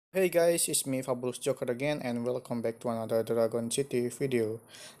Hey guys, it's me Fabulous Joker again and welcome back to another Dragon City video.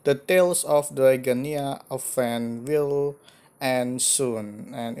 The Tales of Dragonia event will end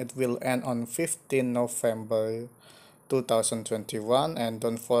soon and it will end on 15 November 2021, and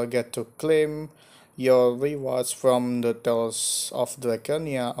don't forget to claim your rewards from the Tales of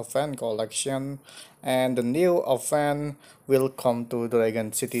Dragonia event collection, and the new event will come to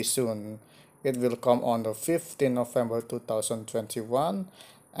Dragon City soon. It will come on the 15 November 2021,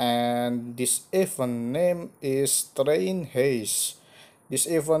 and this event name is Train HEIST. This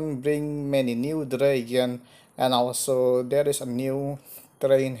event bring many new dragon, and also there is a new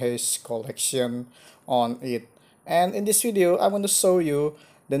Train HEIST collection on it. And in this video, I want to show you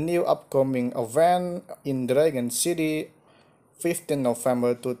the new upcoming event in Dragon City 15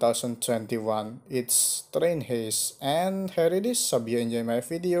 November 2021. It's Train HEIST, and here it is. Hope you enjoy my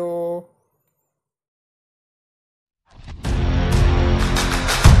video.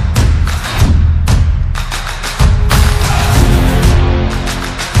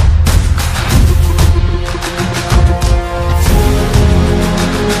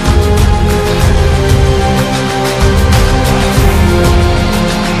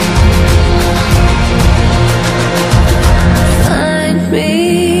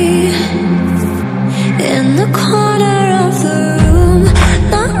 In the corner of the room,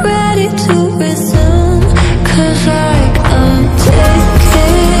 not ready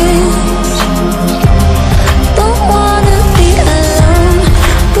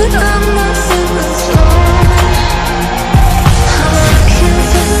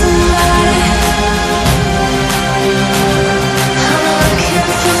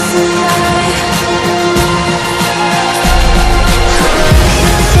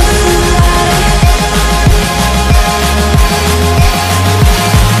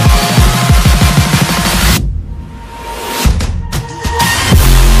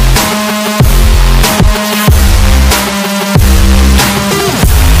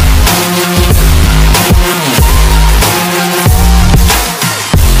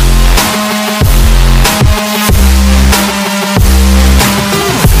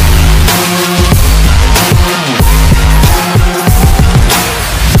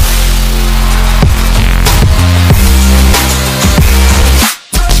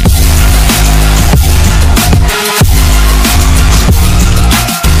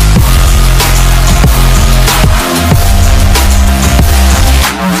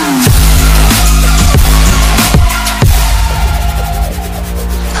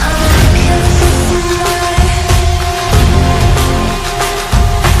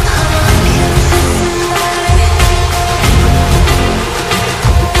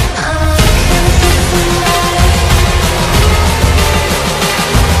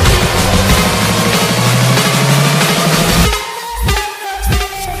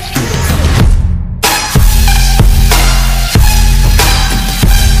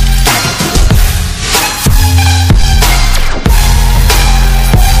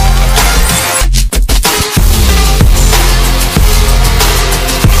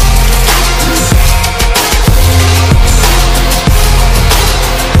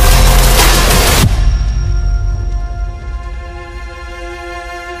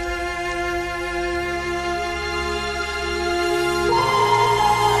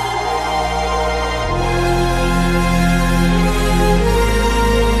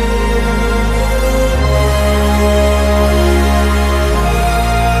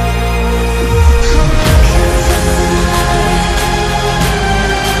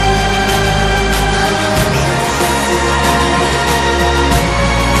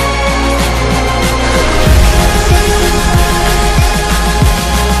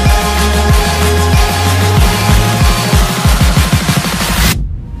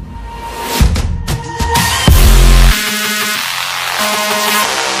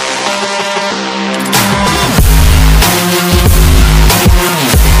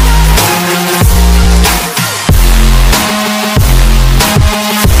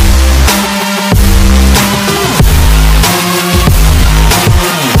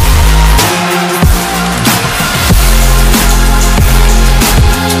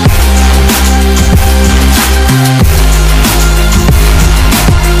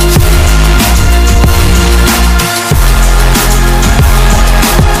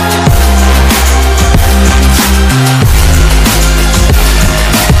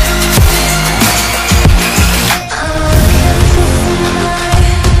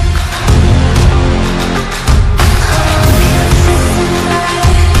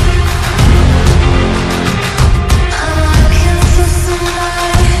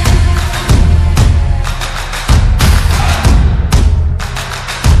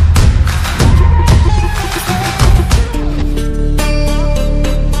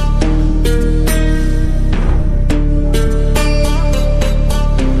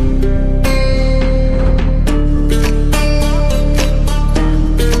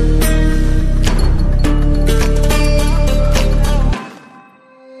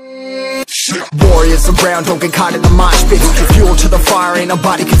ground, don't get caught in the mosh pits. Fuel to the fire, ain't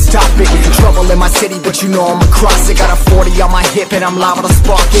nobody can stop it. Trouble in my city, but you know I'm across it. Got a 40 on my hip and I'm liable to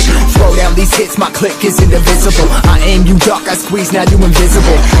spark it. Throw down these hits, my click is indivisible. I aim, you duck, I squeeze, now you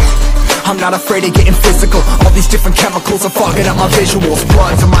invisible. I'm not afraid of getting physical. All these different chemicals are fogging up my visuals.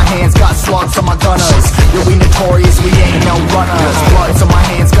 Bloods on my hands, got slugs on my gunners. Yo, we notorious, we ain't no runners. Bloods on my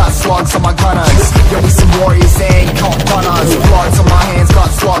hands, got slugs on my gunners. Yo, we some warriors, they ain't called runners. Bloods on my hands, got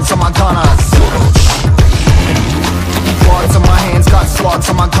slugs on my gunners. Bloods on my hands, got slugs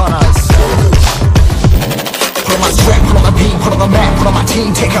on my gunners. Put on my strap, put on the beat, put on the map, put on my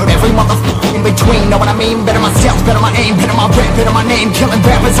team. Take out every motherfucker in between. Know what I mean? Better myself, better my aim, better my rap, better my name. Killing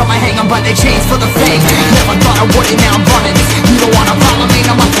rappers on my hang on by their chains for the fame. Never thought I would it, now I'm running this. You don't wanna follow me,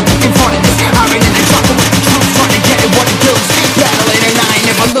 now I'm in front of this. I ran in the jungle with the truth, trying to get it what it does. Battling and I ain't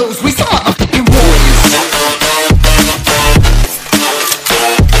never lose. We some motherfucking warriors.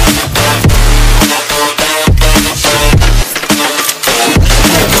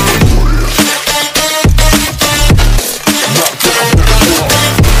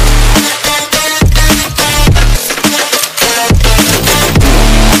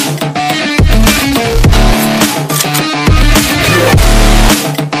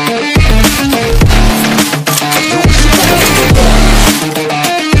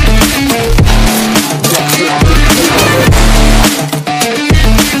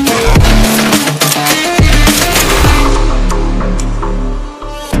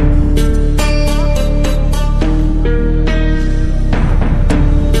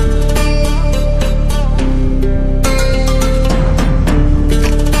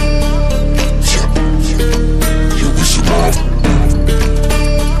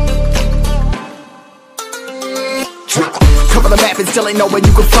 Cover the map and still ain't know where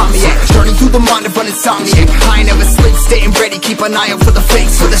you can find me at. Journey through the mind of an insomniac. I ain't never sleep, staying ready, keep an eye out for the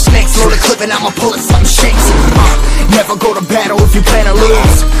fakes. For the snakes, load a clip and I'ma pull it, something shakes. Never go to battle if you plan to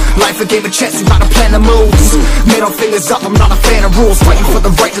lose. Life a game of chess, you gotta plan the moves. Middle fingers up, I'm not a fan of rules. Fighting for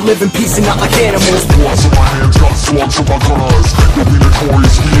the right to live in peace and not like animals. Bloods in my hands, got slugs in my gunners. Yo, we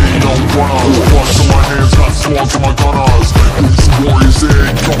notorious, we ain't no runners. Bloods in my hands, got slugs in my gunners. Yo, we some warriors, they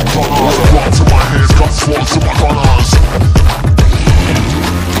ain't no runners. Bloods in my hands, got slugs in my gunners.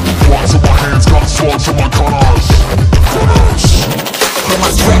 Bloods in my hands, got slugs in my gunners. Put on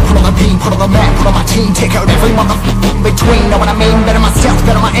my strap, put on the beam, put on the map, put on my team. Take out every motherfucker in between. Know what I mean? Better myself,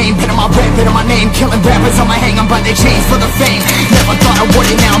 better my aim, better my rap, better my name. Killing rappers on my hang on by their chains for the fame. Never thought I would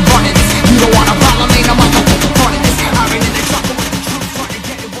it, now I'm